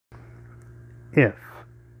If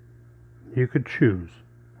you could choose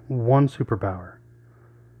one superpower,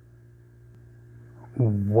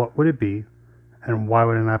 what would it be, and why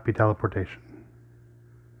would it not be teleportation?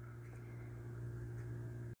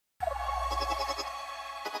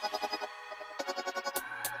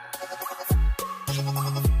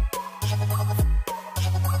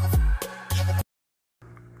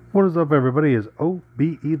 What is up, everybody? Is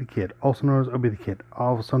OBE the Kid, also known as OB the Kid,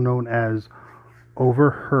 also known as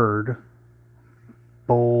Overheard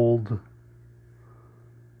Bold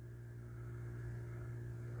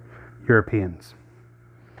Europeans.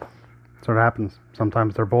 So what happens.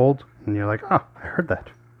 Sometimes they're bold, and you're like, oh, I heard that.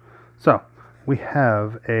 So, we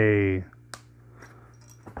have a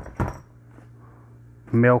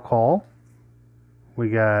mail call. We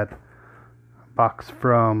got a box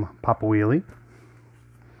from Popawheelie.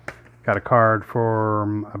 Got a card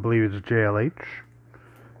from, I believe it's JLH.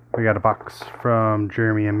 We got a box from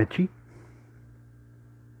Jeremy and Mitchie.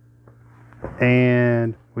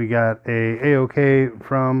 And we got a AOK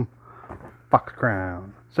from Fox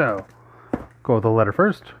Crown. So, go with the letter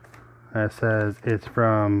first. It says it's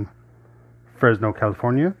from Fresno,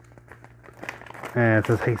 California. And it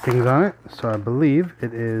says Hastings on it. So I believe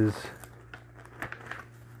it is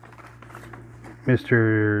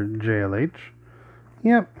Mr. JLH.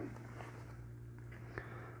 Yep.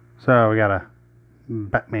 So we got a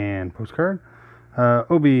Batman postcard.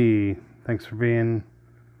 Obi, thanks for being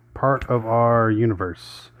part of our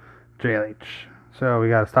universe. JLH. So we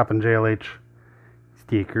got a Stop in JLH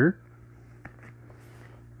sticker.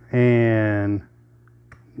 And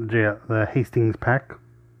the Hastings pack.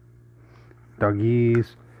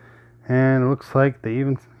 Doggies. And it looks like he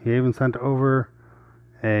even sent over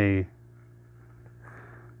a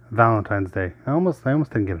Valentine's Day. I almost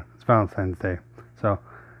didn't get it. It's Valentine's Day. So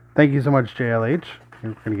thank you so much, JLH.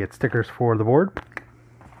 You're going to get stickers for the board.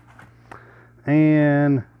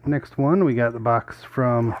 And next one, we got the box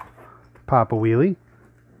from Popawheelie.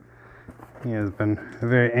 He has been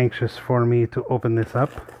very anxious for me to open this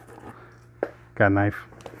up. Got a knife.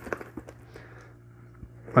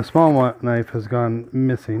 My small knife has gone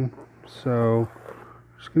missing, so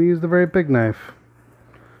I'm just going to use the very big knife.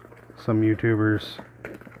 Some YouTubers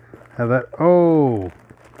have that. Oh!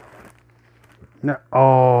 No,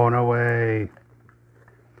 oh, no way.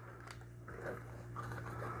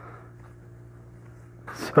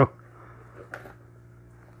 So,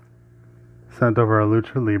 sent over a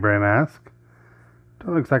Lucha Libre mask.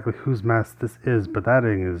 Don't know exactly whose mask this is, but that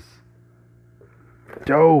thing is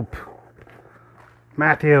dope.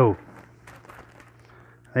 Matthew.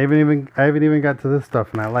 I haven't even got to this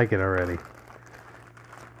stuff, and I like it already.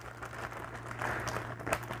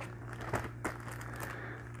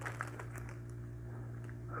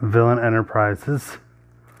 Villain Enterprises.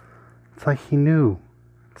 It's like he knew.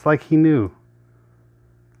 It's like he knew.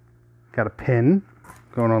 Got a pin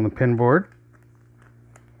going on the pin board.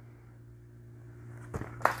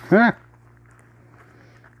 Huh.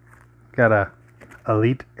 Got a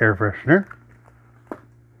Elite air freshener.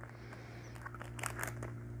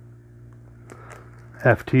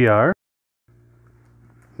 FTR.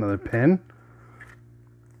 Another pin.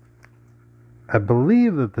 I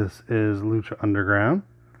believe that this is Lucha Underground.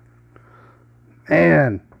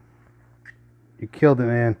 Man, you killed it,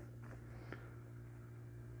 man.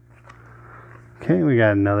 Okay, we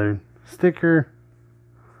got another sticker.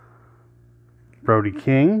 Brody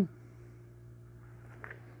King.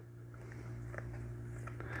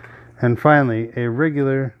 And finally, a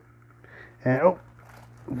regular. And oh,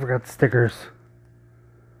 forgot the stickers.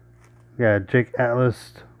 We got Jake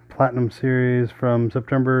Atlas Platinum Series from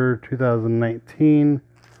September 2019.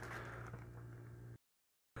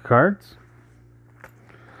 Cards.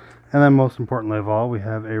 And then most importantly of all, we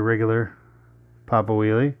have a regular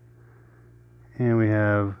Popawheelie. And we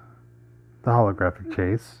have the holographic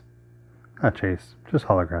chase. Not chase, just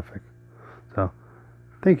holographic. So,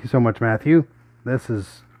 thank you so much, Matthew. This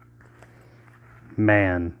is...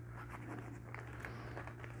 man.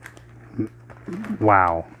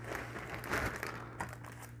 Wow.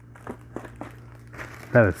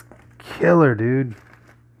 That is killer, dude.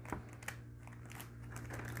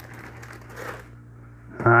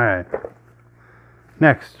 Alright.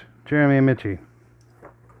 Next, Jeremy and Mitchie.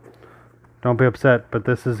 Don't be upset, but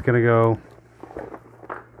this is going to go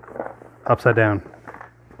upside down.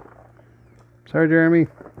 Sorry, Jeremy.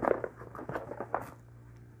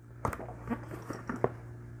 I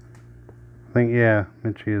think, yeah,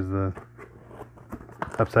 Mitchie is the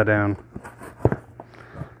upside down.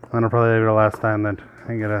 And I'll probably leave it the last time that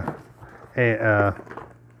I get a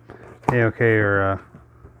AOK or a...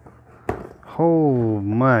 oh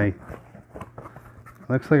my.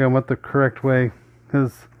 looks like I went the correct way,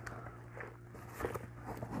 because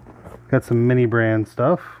got some mini brand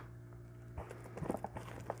stuff.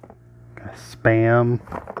 Got Spam,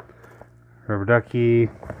 Rubber Ducky,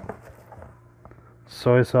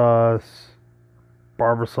 soy sauce,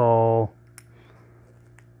 Barbasol.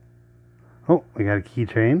 Oh, we got a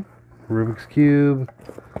keychain, Rubik's Cube,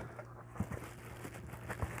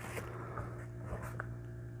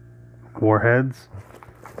 Warheads.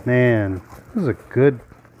 Man, this is a good...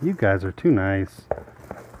 You guys are too nice.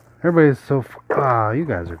 Everybody's so... you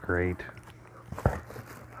guys are great.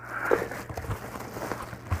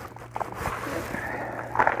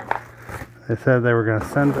 They said they were going to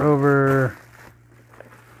send over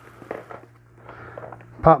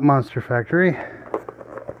Pop Monster Factory.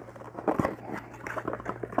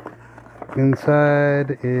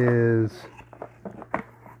 Inside is...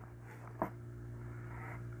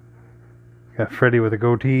 got Freddy with a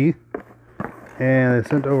goatee. And they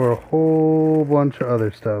sent over a whole bunch of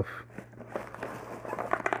other stuff.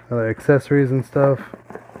 Other accessories and stuff.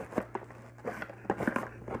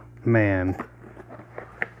 Man.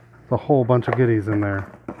 A whole bunch of goodies in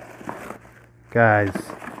there. Guys,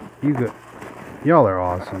 y'all are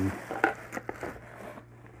awesome.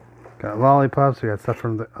 Got lollipops, we got stuff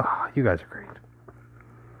from the... you guys are great.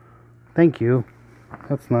 Thank you.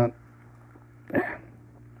 That's not...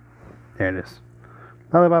 There it is.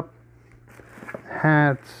 Lollipop.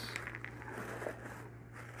 Hats.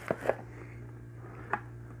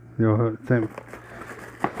 Same.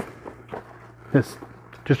 Just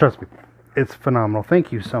trust me. It's phenomenal.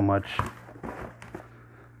 Thank you so much.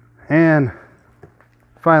 And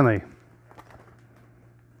finally,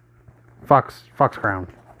 Fox Crown.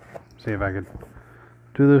 See if I could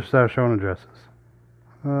do this without showing addresses.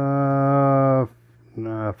 No,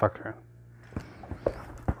 Fox Crown.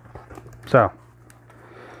 So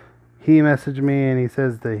he messaged me and he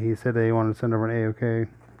said that he wanted to send over an AOK.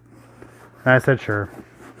 And I said sure.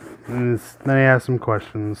 And then he asked some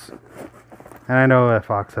questions. And I know that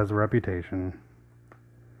Fox has a reputation.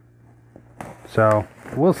 So,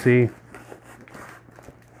 we'll see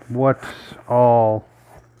what all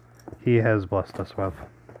he has blessed us with.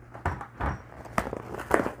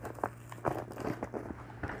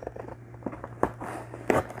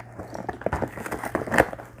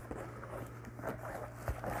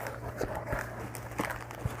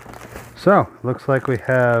 So, looks like we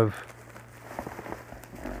have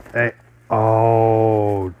a...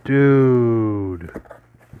 Oh, dude.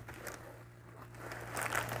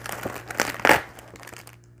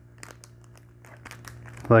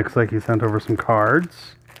 Looks like he sent over some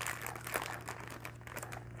cards.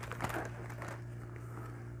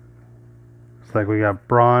 Looks like we got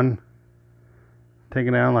Braun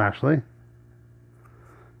taking down Lashley.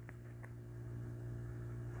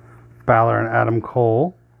 Balor and Adam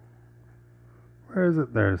Cole. Where is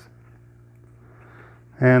it? There's...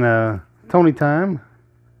 And, Tony Time,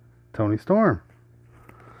 Tony Storm.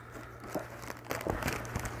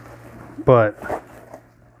 But,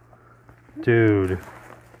 dude.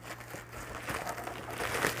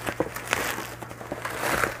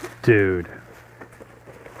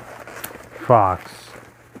 Fox.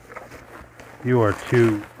 You are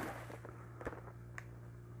too...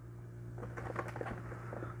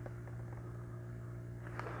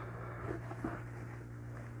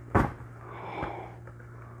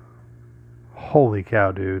 Holy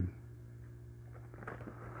cow, dude.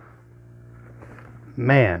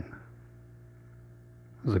 Man.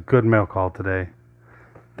 This was a good mail call today.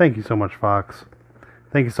 Thank you so much, Fox.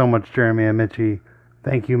 Thank you so much, Jeremy and Mitchie.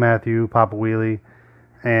 Thank you, Matthew, Popawheelie.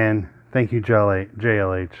 And thank you,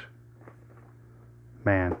 JLH.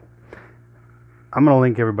 Man. I'm going to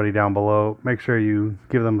link everybody down below. Make sure you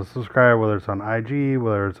give them a subscribe, whether it's on IG,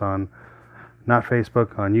 whether it's on, not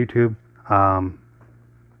Facebook, on YouTube.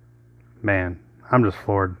 Man, I'm just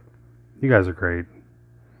floored. You guys are great.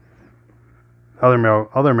 Other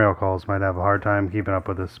mail calls might have a hard time keeping up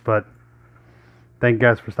with this, but thank you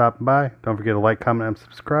guys for stopping by. Don't forget to like, comment, and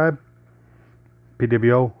subscribe.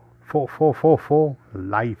 PWO, full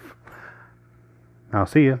life. I'll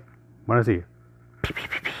see you when I see you.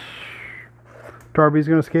 Darby's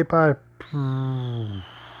gonna skate by.